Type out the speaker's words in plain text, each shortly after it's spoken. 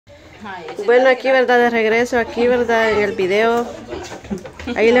Bueno, aquí, ¿verdad? De regreso aquí, ¿verdad? En el video.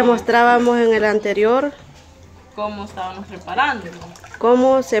 Ahí le mostrábamos en el anterior cómo estábamos preparándolo.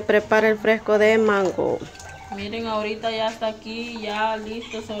 Cómo se prepara el fresco de mango. Miren, ahorita ya está aquí, ya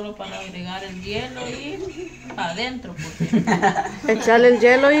listo solo para agregar el hielo y adentro. Echarle el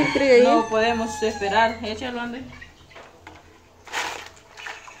hielo y ahí. No podemos esperar, échalo, André.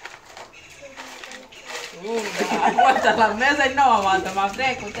 Aguanta la mesa y no vamos a tomar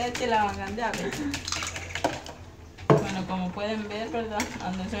fresco, ustedes se la van a cambiar. Bueno, como pueden ver, ¿verdad?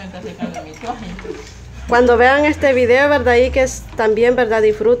 Andrés se me está secando mi toalla. Cuando vean este video, ¿verdad? Y que también, ¿verdad?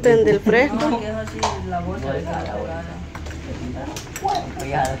 Disfruten del fresco. No, que es así la bolsa de cada hora.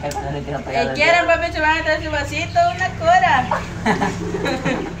 ¿Quieren, papi? Se van a traer su vasito, una cora.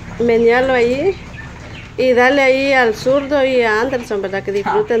 Menearlo ahí. Y darle ahí al zurdo y a Anderson, ¿verdad? Que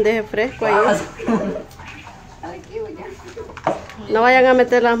disfruten de ese fresco ahí. No vayan a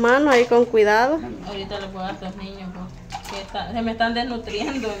meter las manos ahí con cuidado. Ahorita les voy a estos niños que se me están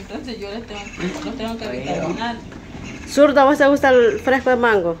desnutriendo, entonces yo los tengo que vitaminar. Zurdo, ¿a vos te gusta el fresco de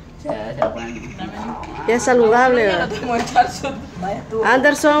mango? Sí, es bueno. Y es saludable, No, ¿verdad? yo no tengo que echar su...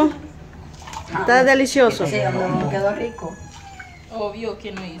 Anderson, está delicioso. Sí, me quedó rico. Obvio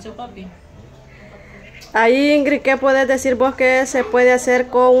que no hizo, papi. Ahí, Ingrid, ¿qué puedes decir vos que se puede hacer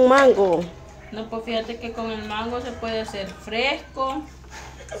con un mango? No, pues fíjate que con el mango se puede hacer fresco,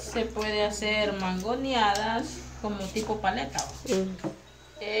 se puede hacer mangoneadas como tipo paleta.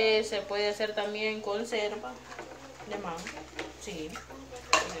 Se puede hacer también conserva de mango. Sí.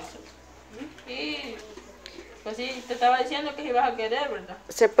 Y pues sí, te estaba diciendo que ibas a querer, ¿verdad?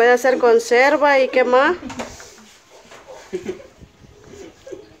 Se puede hacer conserva y qué más.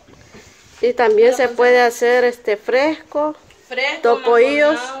 Y también se puede hacer fresco. Fresco,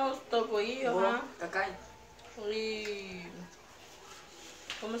 topoillos. Topoillos, ajá. Y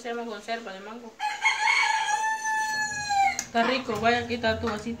 ¿cómo se llama? Conserva de mango. Está rico, vaya a quitar tu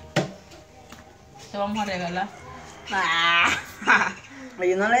vasito. Te vamos a regalar.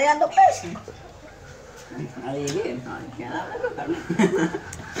 Yo no le dando peso.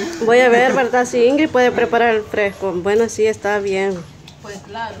 Voy a ver, ¿verdad? Si Ingrid puede preparar el fresco. Bueno, sí, está bien. Pues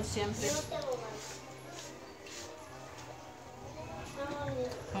claro, siempre.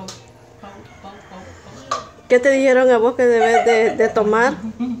 ¿Qué te dijeron a vos que debes de tomar?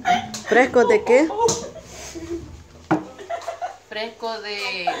 ¿Fresco de qué? Fresco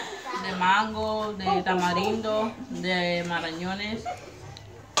de mango, de tamarindo, de marañones.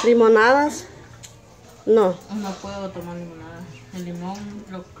 ¿Limonadas? No. No puedo tomar limonada. El limón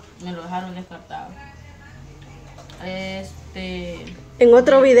me lo dejaron descartado. En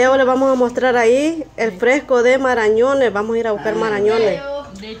otro video le vamos a mostrar ahí el fresco de marañones. Vamos a ir a buscar marañones.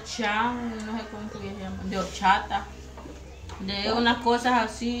 De chan, no sé cómo se llama, de horchata, de unas cosas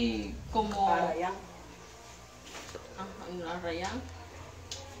así como Arrayán. Ajá, arrayán.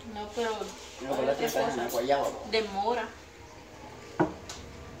 No, pero ¿Qué cosa? de mora.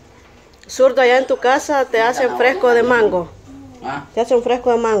 Zurdo, allá en tu casa te hacen fresco de mango. ¿Ah? Te hacen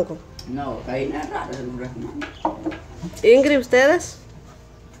fresco de mango. No, ahí no es raro hacer un fresco de mango. Ingrid, ¿ustedes?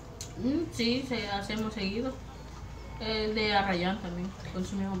 Sí, hacemos seguido. De arrayán también,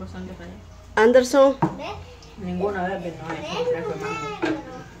 consumimos bastante arrayán. Anderson, Ninguna vez que no es un fresco de mango.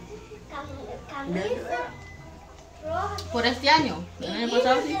 Por este año, el año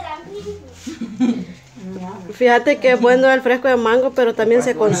pasado sí. fíjate que es bueno el fresco de mango, pero también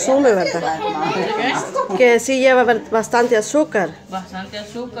se consume, ¿verdad? Que sí lleva bastante azúcar. Bastante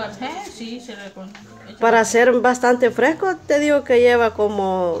azúcar, sí, se le Para hacer bastante fresco, te digo que lleva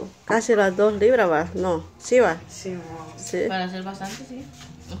como casi las 2 libras, ¿va? No, ¿sí va? Sí, Sí. Para hacer bastante, sí.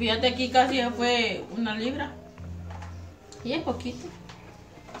 Fíjate, aquí casi ya fue 1 libra. Y es poquito.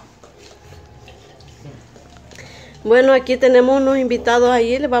 Bueno, aquí tenemos unos invitados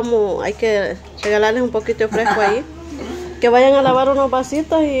ahí, hay que regalarles un poquito de fresco ahí. Que vayan a lavar unos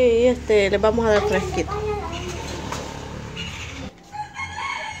vasitos y les vamos a dar fresquito.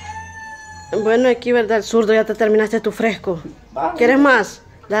 Bueno, aquí, ¿verdad? El zurdo, ya te terminaste tu fresco. ¿Quieres más?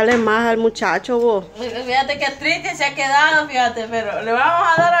 Dale más al muchacho, vos. Fíjate que triste se ha quedado, fíjate, pero le vamos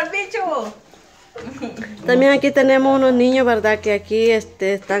a dar al bicho, vos. También aquí tenemos unos niños, ¿verdad? Que aquí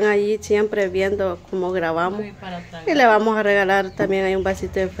están allí siempre viendo cómo grabamos. Y le vamos a regalar también ahí un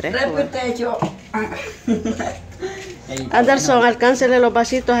vasito de fresco. Repitecho. Anderson, alcáncele los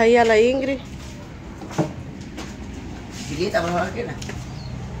vasitos ahí a la Ingrid. Chiquita, por favor, ¿quién?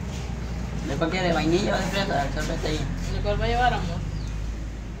 ¿Después quiere de vainilla o de fresa? El sorbete ahí. ¿Cuál va a llevar, amor?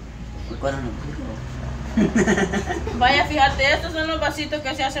 ¿Cuál no? Vaya, fíjate, estos son los vasitos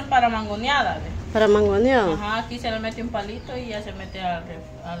que se hacen para mangoneadas, ¿ves? Para mangoneado. Ajá, aquí se le mete un palito y ya se mete al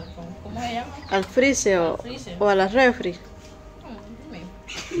 ¿cómo se llama? Al freezer o a la refri.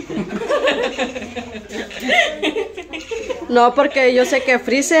 No, porque yo sé que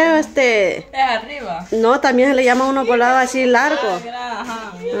freezer es arriba. No, también se le llama unos volados así largos.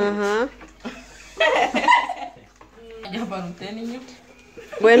 Ajá. Ajá. Ya para usted, niño.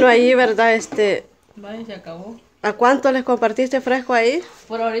 Bueno, ahí, ¿verdad? Vaya, se acabó. ¿A cuánto les compartiste fresco ahí?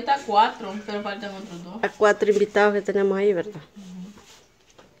 Por ahorita 4, pero faltan otros 2. A 4 invitados que tenemos ahí, ¿verdad?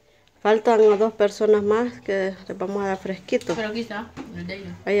 Faltan 2 personas más que les vamos a dar fresquito. Pero aquí está, el de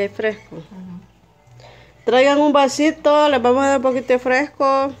ellos. Ahí hay fresco. Traigan un vasito, les vamos a dar un poquito de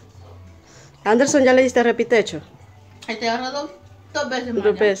fresco. Anderson, ¿ya le diste repitecho? Te agarra 2 veces más.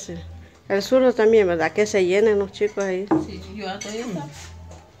 2 veces. El zurdo también, ¿verdad? Que se llenen los chicos ahí. Sí, yo ya estoy esta.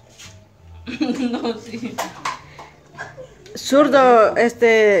 No, sí. Zurdo,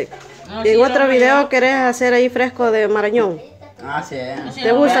 en otro video querés hacer ahí fresco de marañón. Ah, sí.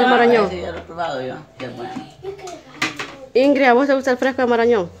 ¿Te gusta el marañón? Sí, ya lo he probado yo. Qué bueno. Ingrid, ¿a vos te gusta el fresco de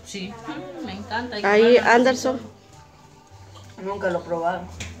marañón? Sí, me encanta. Ahí, Anderson. Nunca lo he probado.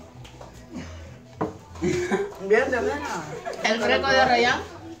 Bien, de menos. El fresco de Arrayán.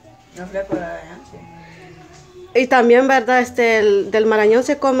 El fresco de Arrayán, sí. Y también, ¿verdad? Del marañón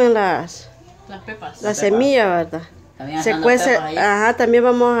se comen las pepas. Las semillas, ¿verdad? También Se cuece, ajá, también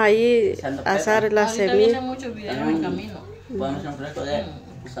vamos ahí a asar las semillas. semillas. Vienen muchos videos en camino. Podemos hacer un fresco de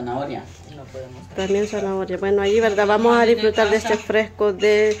zanahoria. También zanahoria. Bueno, ahí, ¿verdad? Vamos a disfrutar de este fresco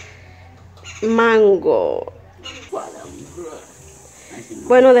de mango.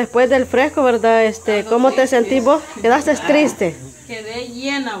 Bueno, después del fresco, ¿verdad? ¿Cómo te sentís vos? ¿Quedaste triste? Quedé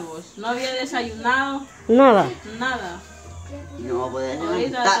llena vos. No había desayunado. Nada. Nada. No puede ser.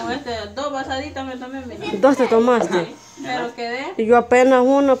 Ahorita con 2 vasaditas me tomé. 2 te tomaste. Pero quedé. Y yo apenas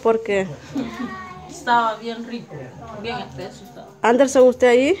 1 porque... Estaba bien rico. Bien espeso estaba. Anderson, ¿usted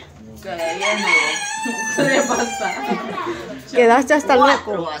ahí? Quedé lleno. Se pasa. ¿Quedaste hasta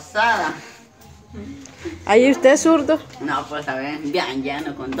luego? ¿Ahí usted zurdo? No, pues a ver, bien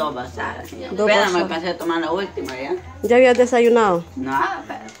lleno con 2 vasadas. 2 Pero vasadas. me alcancé a tomar la última ya. ¿Ya habías desayunado? No,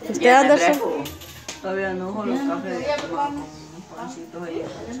 pero... ¿Usted, Anderson? Todavía no ojo los cafés de con pancitos ahí.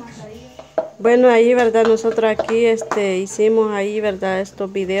 Bueno, ahí, ¿verdad? Nosotros aquí hicimos ahí, ¿verdad?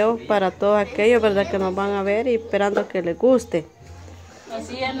 Estos videos para todos aquellos, ¿verdad? Que nos van a ver y esperando que les guste.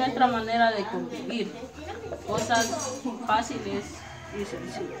 Así es nuestra manera de convivir. Cosas fáciles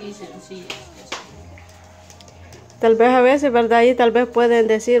y sencillas. Tal vez a veces, ¿verdad? Ahí tal vez pueden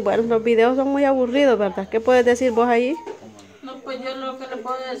decir, bueno, los videos son muy aburridos, ¿verdad? ¿Qué puedes decir vos ahí? No, pues yo lo que le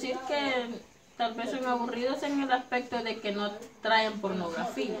puedo decir que tal vez son aburridos en el aspecto de que no traen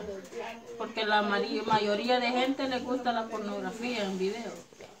pornografía. Porque la mayoría de gente le gusta la pornografía en video.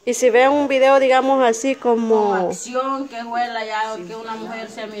 Y si ven un video, digamos así como... acción, que huela ya, que una mujer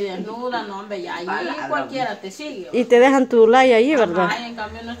semidesnuda, no hombre, ya ahí cualquiera te sigue. Y te dejan tu like ahí, ¿verdad? Ajá, y en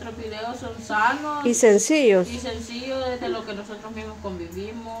cambio nuestros videos son sanos. Y sencillos. Y sencillos desde lo que nosotros mismos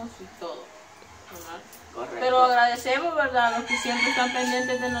convivimos y todo. ¿Verdad? Pero agradecemos, ¿verdad? A los que siempre están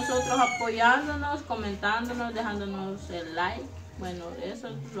pendientes de nosotros, apoyándonos, comentándonos, dejándonos el like. Bueno, eso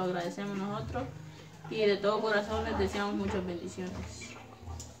lo agradecemos nosotros. Y de todo corazón les deseamos muchas bendiciones.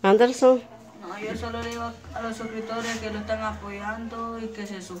 Anderson. No, yo solo digo a los suscriptores que lo están apoyando y que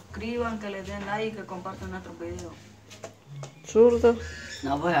se suscriban, que les den like y que compartan nuestros videos. Zurdo.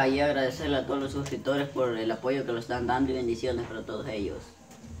 No, pues ahí agradecerle a todos los suscriptores por el apoyo que nos están dando y bendiciones para todos ellos.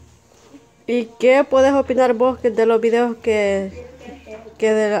 ¿Y qué puedes opinar vos de los videos que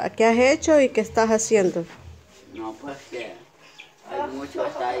has hecho y que estás haciendo? No, pues que hay mucho,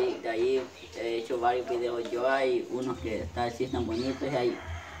 está ahí, de ahí he hecho varios videos yo, hay unos que sí están bonitos y hay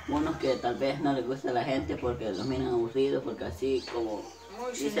unos que tal vez no les gusta a la gente porque los miran aburridos, porque así como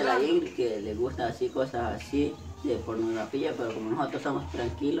dice la Ingrid que les gusta así cosas así de pornografía, pero como nosotros somos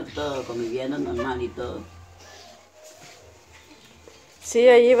tranquilos, todos conviviendo normal y todo. Sí,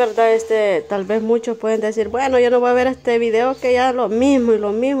 allí, ¿verdad? Tal vez muchos pueden decir, bueno, yo no voy a ver este video que ya lo mismo,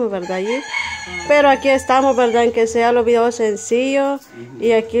 ¿verdad? Allí. Pero aquí estamos, ¿verdad? En que sean los videos sencillos.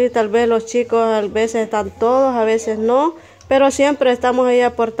 Y aquí tal vez los chicos a veces están todos, a veces no. Pero siempre estamos ahí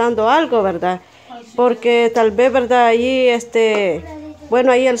aportando algo, ¿verdad? Porque tal vez, ¿verdad? Allí,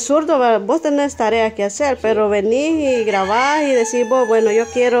 bueno, ahí el zurdo, vos tenés tareas que hacer, pero venís y grabás y decís vos, bueno, yo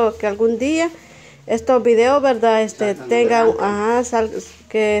quiero que algún día estos videos, ¿verdad? Tengan,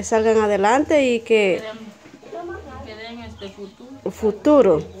 que salgan adelante y que den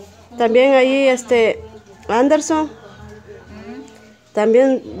futuro. También ahí, Anderson,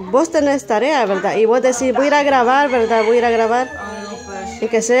 también vos tenés tarea, ¿verdad? Y vos decís, voy a ir a grabar, ¿verdad? Voy a ir a grabar. No, pues Y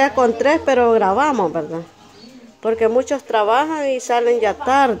que sea con 3, pero grabamos, ¿verdad? Porque muchos trabajan y salen ya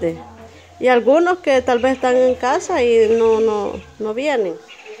tarde. Y algunos que tal vez están en casa y no vienen.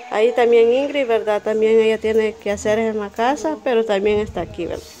 Ahí también Ingrid, ¿verdad? También ella tiene que hacer en la casa, pero también está aquí,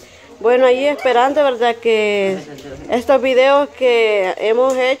 ¿verdad? Bueno, ahí esperando, ¿verdad? Que estos videos que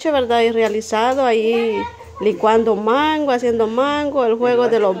hemos hecho, ¿verdad? Y realizado ahí licuando mango, haciendo mango, el juego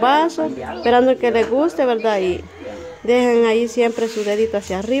de los vasos, esperando que les guste, ¿verdad? Y dejen ahí siempre su dedito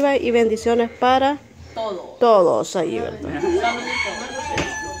hacia arriba y bendiciones para todos ahí, ¿verdad?